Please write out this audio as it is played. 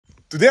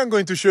Today I'm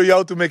going to show you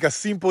how to make a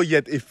simple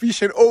yet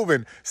efficient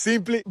oven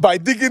simply by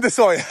digging the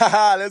soil.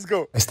 Haha, let's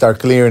go. I start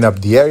clearing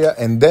up the area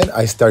and then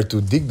I start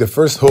to dig the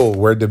first hole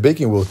where the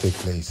baking will take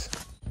place.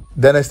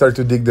 Then I start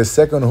to dig the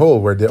second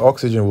hole where the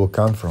oxygen will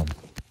come from.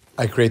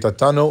 I create a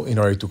tunnel in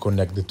order to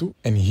connect the two,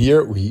 and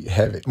here we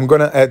have it. I'm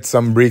gonna add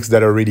some bricks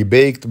that are already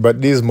baked,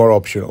 but this is more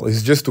optional.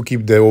 It's just to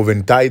keep the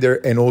oven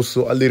tighter and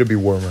also a little bit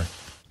warmer.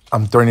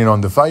 I'm turning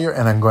on the fire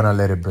and I'm gonna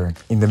let it burn.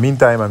 In the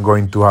meantime, I'm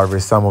going to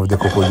harvest some of the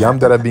cocoyam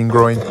that I've been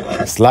growing,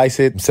 slice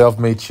it,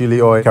 self-made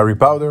chili oil, curry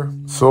powder,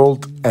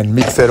 salt, and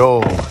mix it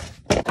all.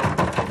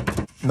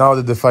 Now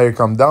that the fire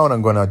calmed down,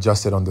 I'm gonna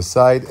adjust it on the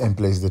side and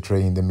place the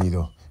tray in the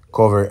middle.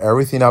 Cover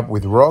everything up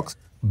with rocks,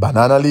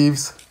 banana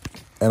leaves,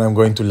 and I'm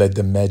going to let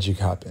the magic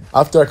happen.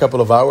 After a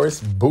couple of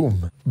hours,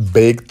 boom,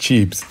 baked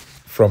chips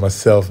from a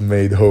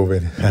self-made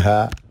oven.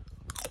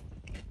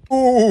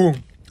 Ooh,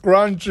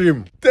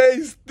 crunchy,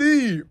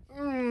 tasty.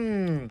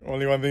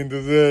 Only one thing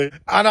to say,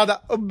 another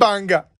banger.